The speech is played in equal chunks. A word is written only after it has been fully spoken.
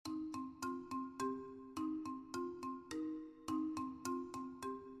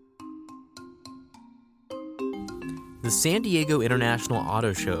The San Diego International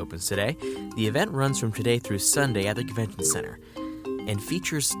Auto Show opens today. The event runs from today through Sunday at the Convention Center and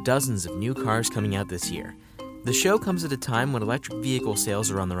features dozens of new cars coming out this year. The show comes at a time when electric vehicle sales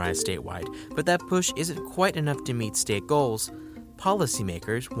are on the rise statewide, but that push isn't quite enough to meet state goals.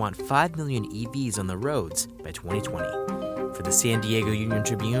 Policymakers want 5 million EVs on the roads by 2020. For the San Diego Union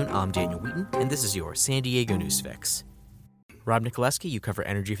Tribune, I'm Daniel Wheaton, and this is your San Diego News Fix. Rob Nikolewski, you cover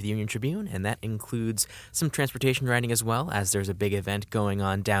energy for the Union Tribune, and that includes some transportation writing as well, as there's a big event going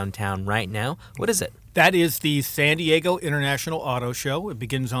on downtown right now. What is it? That is the San Diego International Auto Show. It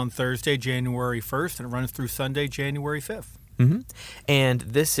begins on Thursday, January 1st, and it runs through Sunday, January 5th. Mm-hmm. And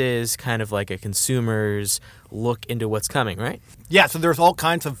this is kind of like a consumer's look into what's coming, right? Yeah, so there's all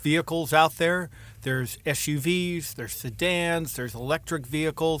kinds of vehicles out there. There's SUVs, there's sedans, there's electric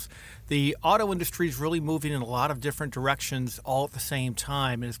vehicles. The auto industry is really moving in a lot of different directions all at the same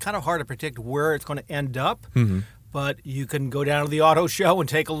time. And it's kind of hard to predict where it's going to end up. Mm-hmm. But you can go down to the auto show and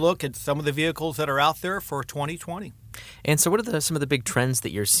take a look at some of the vehicles that are out there for 2020. And so what are some of the big trends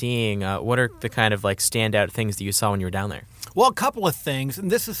that you're seeing? What are the kind of like standout things that you saw when you were down there? Well, a couple of things,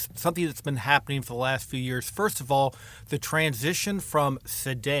 and this is something that's been happening for the last few years. First of all, the transition from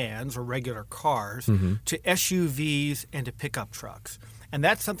sedans or regular cars to SUVs and to pickup trucks. And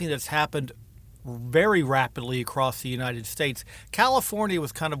that's something that's happened very rapidly across the United States. California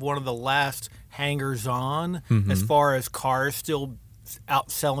was kind of one of the last hangers-on as far as cars still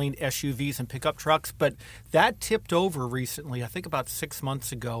outselling SUVs and pickup trucks, but that tipped over recently, I think about 6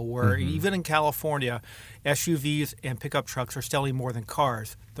 months ago, where even in California, SUVs and pickup trucks are selling more than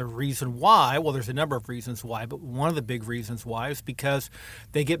cars. The reason why, well, there's a number of reasons why, but one of the big reasons why is because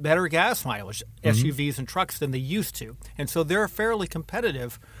they get better gas mileage, SUVs and trucks, than they used to. And so they're fairly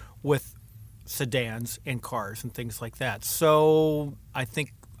competitive with sedans and cars and things like that. So I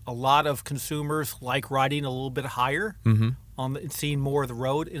think a lot of consumers like riding a little bit higher on seeing more of the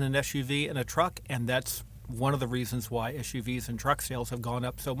road in an SUV and a truck, and that's one of the reasons why SUVs and truck sales have gone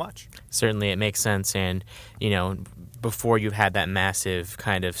up so much. Certainly, it makes sense. And, before you've had that massive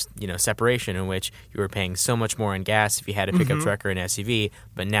kind of, separation in which you were paying so much more in gas if you had a pickup truck or an SUV,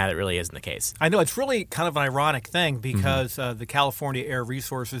 but now that really isn't the case. I know. It's really kind of an ironic thing because the California Air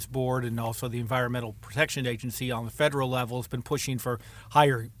Resources Board and also the Environmental Protection Agency on the federal level has been pushing for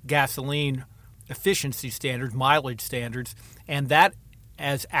higher gasoline efficiency standards, mileage standards, and that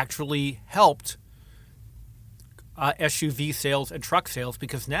has actually helped SUV sales and truck sales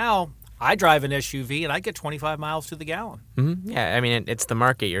because now I drive an SUV and I get 25 miles to the gallon. Yeah, I mean, it's the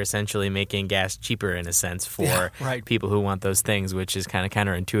market. You're essentially making gas cheaper in a sense for people who want those things, which is kind of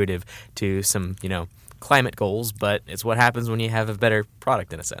counterintuitive to some, climate goals, but it's what happens when you have a better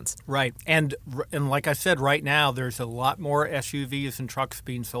product in a sense. Right. And like I said, right now there's a lot more SUVs and trucks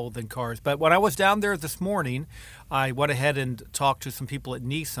being sold than cars. But when I was down there this morning, I went ahead and talked to some people at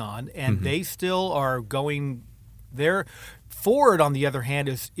Nissan, and they still are going there. Ford, on the other hand,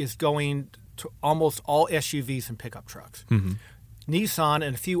 is going to almost all SUVs and pickup trucks. Nissan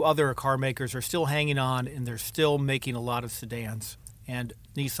and a few other car makers are still hanging on, and they're still making a lot of sedans. And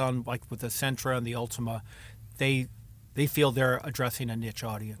Nissan, like with the Sentra and the Altima, they feel they're addressing a niche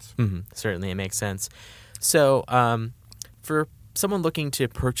audience. Certainly, it makes sense. So for someone looking to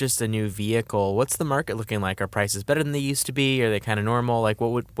purchase a new vehicle, what's the market looking like? Are prices better than they used to be? Are they kind of normal? Like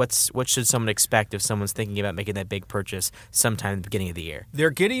what should someone expect if someone's thinking about making that big purchase sometime at the beginning of the year? They're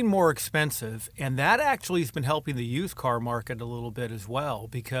getting more expensive, and that actually has been helping the used car market a little bit as well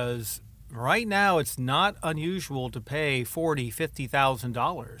because right now it's not unusual to pay $40,000,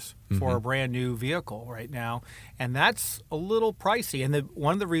 $50,000 for a brand new vehicle right now, and that's a little pricey. And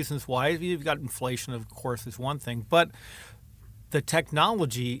one of the reasons why, you've got inflation, of course, is one thing, but the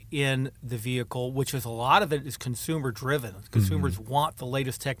technology in the vehicle, which is a lot of it is consumer driven. Consumers want the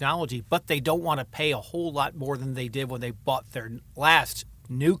latest technology, but they don't want to pay a whole lot more than they did when they bought their last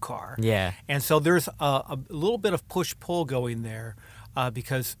new car. Yeah. And so there's a little bit of push-pull going there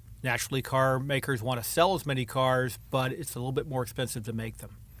because naturally car makers want to sell as many cars, but it's a little bit more expensive to make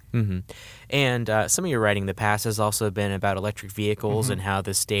them. And some of your writing in the past has also been about electric vehicles and how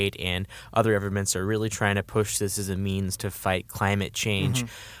the state and other governments are really trying to push this as a means to fight climate change.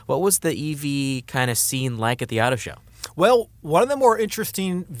 What was the EV kind of scene like at the auto show? Well, one of the more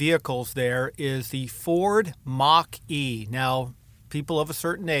interesting vehicles there is the Ford Mach-E. Now, people of a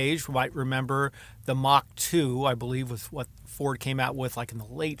certain age might remember the Mach-2, I believe, was what Ford came out with like in the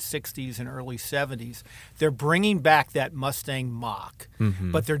late 60s and early 70s. They're bringing back that Mustang Mach,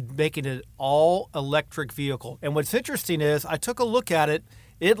 but they're making it all-electric vehicle. And what's interesting is I took a look at it.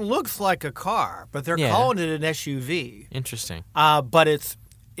 It looks like a car, but they're calling it an SUV. Interesting. But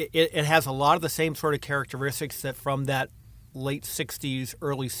it has a lot of the same sort of characteristics that from that late 60s,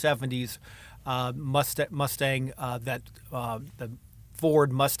 early 70s Mustang, the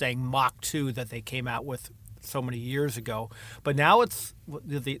Ford Mustang Mach-2 that they came out with so many years ago. But now it's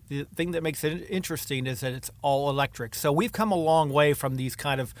the thing that makes it interesting is that it's all electric. So we've come a long way from these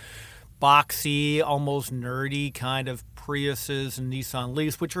kind of boxy, almost nerdy kind of Priuses and Nissan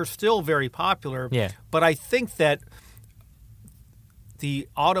Leafs, which are still very popular. Yeah. But I think that the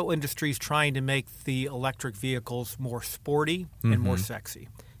auto industry is trying to make the electric vehicles more sporty and more sexy.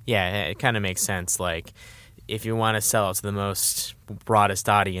 Yeah, it kind of makes sense. Like, if you want to sell it to the most broadest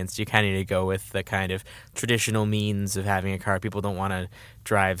audience, you kind of need to go with the kind of traditional means of having a car. People don't want to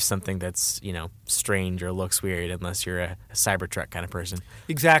drive something that's, strange or looks weird unless you're a Cybertruck kind of person.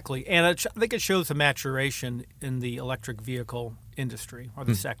 Exactly. And I think it shows a maturation in the electric vehicle industry, or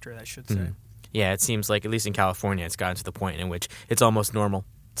the sector, I should say. Yeah, it seems like, at least in California, it's gotten to the point in which it's almost normal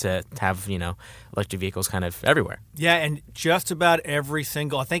to have, electric vehicles kind of everywhere. Yeah, and just about every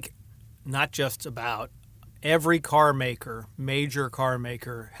single, I think not just about, every car maker, major car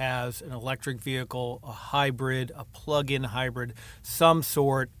maker, has an electric vehicle, a hybrid, a plug-in hybrid, some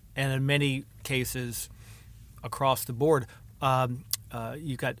sort, and in many cases across the board.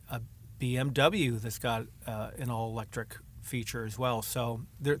 You got a BMW that's got an all-electric feature as well. So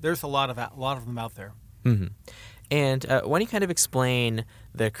there's a lot of them out there. Mm-hmm. And why don't you kind of explain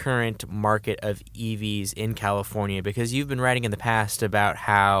the current market of EVs in California? Because you've been writing in the past about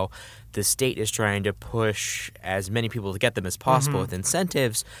how the state is trying to push as many people to get them as possible with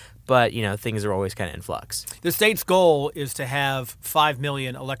incentives, but, things are always kind of in flux. The state's goal is to have 5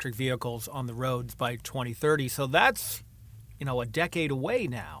 million electric vehicles on the roads by 2030. So that's, a decade away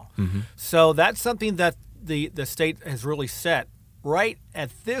now. So that's something that the state has really set. Right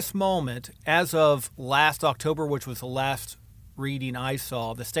at this moment, as of last October, which was the last reading I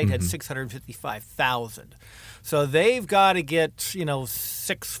saw, the state had 655,000. So they've got to get,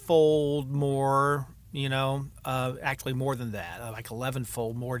 sixfold more, actually more than that, like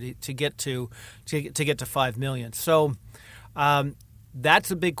 11-fold more to get to 5 million. So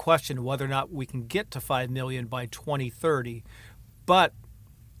that's a big question, whether or not we can get to 5 million by 2030. But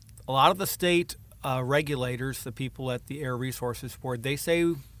a lot of the state regulators, the people at the Air Resources Board, they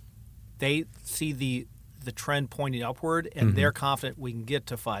say they see the trend pointing upward, and they're confident we can get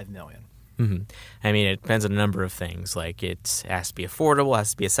to 5 million. I mean, it depends on a number of things. Like, it has to be affordable,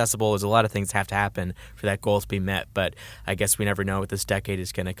 has to be accessible. There's a lot of things that have to happen for that goal to be met. But I guess we never know what this decade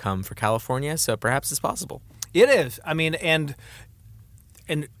is going to come for California, so perhaps it's possible. It is. I mean, and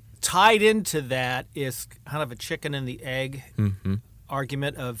tied into that is kind of a chicken and the egg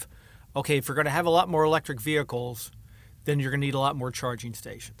argument of, okay, if you're going to have a lot more electric vehicles, then you're going to need a lot more charging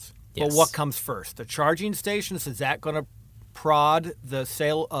stations. Yes. But what comes first? The charging stations, is that going to prod the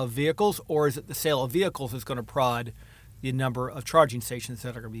sale of vehicles, or is it the sale of vehicles is going to prod the number of charging stations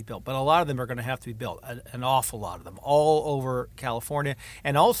that are going to be built? But a lot of them are going to have to be built, an awful lot of them, all over California,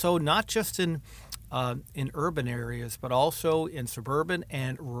 and also not just in urban areas, but also in suburban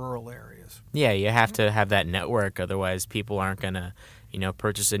and rural areas. Yeah, you have to have that network, otherwise people aren't going to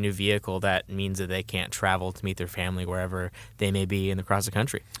purchase a new vehicle. That means that they can't travel to meet their family wherever they may be across the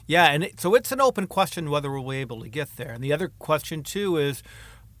country. Yeah, and so it's an open question whether we'll be able to get there. And the other question, too, is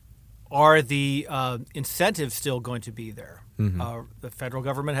are the incentives still going to be there? The federal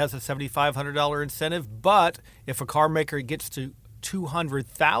government has a $7,500 incentive, but if a car maker gets to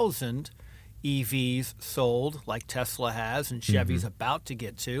 200,000 EVs sold, like Tesla has and Chevy's about to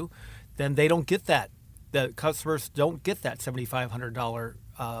get to, then they don't get that. The customers don't get that $7,500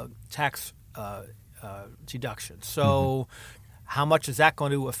 tax deduction. So how much is that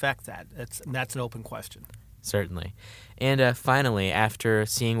going to affect that? That's an open question. Certainly. And finally, after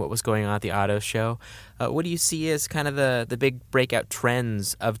seeing what was going on at the auto show, what do you see as kind of the big breakout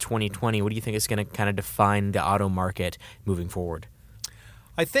trends of 2020? What do you think is going to kind of define the auto market moving forward?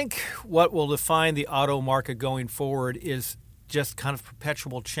 I think what will define the auto market going forward is just kind of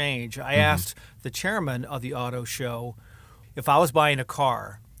perpetual change. I asked the chairman of the auto show if I was buying a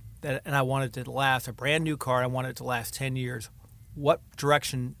car and I wanted it to last, a brand new car, I wanted it to last 10 years, what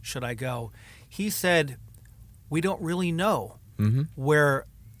direction should I go? He said, we don't really know where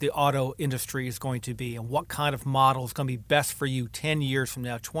the auto industry is going to be and what kind of model is going to be best for you 10 years from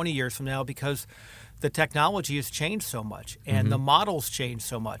now, 20 years from now, because the technology has changed so much and the models changed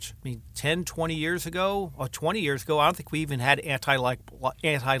so much. I mean, 10, 20 years ago, or 20 years ago, I don't think we even had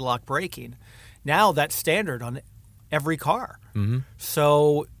anti-lock braking. Now that's standard on every car.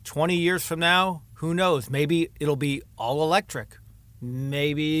 So 20 years from now, who knows? Maybe it'll be all electric.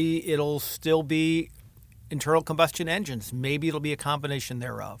 Maybe it'll still be internal combustion engines. Maybe it'll be a combination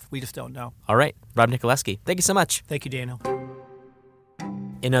thereof. We just don't know. All right. Rob Nicoleski, thank you so much. Thank you, Daniel.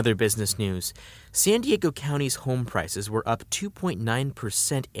 In other business news, San Diego County's home prices were up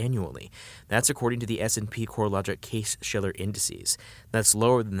 2.9% annually. That's according to the S&P CoreLogic Case-Shiller indices. That's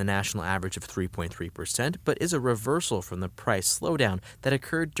lower than the national average of 3.3%, but is a reversal from the price slowdown that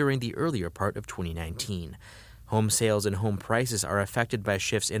occurred during the earlier part of 2019. Home sales and home prices are affected by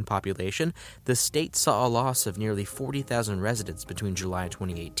shifts in population. The state saw a loss of nearly 40,000 residents between July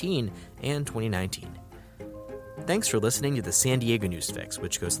 2018 and 2019. Thanks for listening to the San Diego News Fix,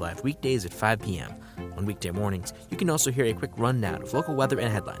 which goes live weekdays at 5 p.m. On weekday mornings, you can also hear a quick rundown of local weather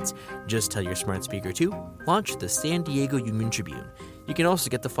and headlines. Just tell your smart speaker to launch the San Diego Union Tribune. You can also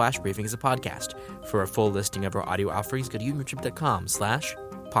get the flash briefing as a podcast. For a full listing of our audio offerings, go to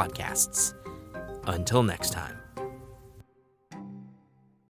uniontrib.com/podcasts. Until next time.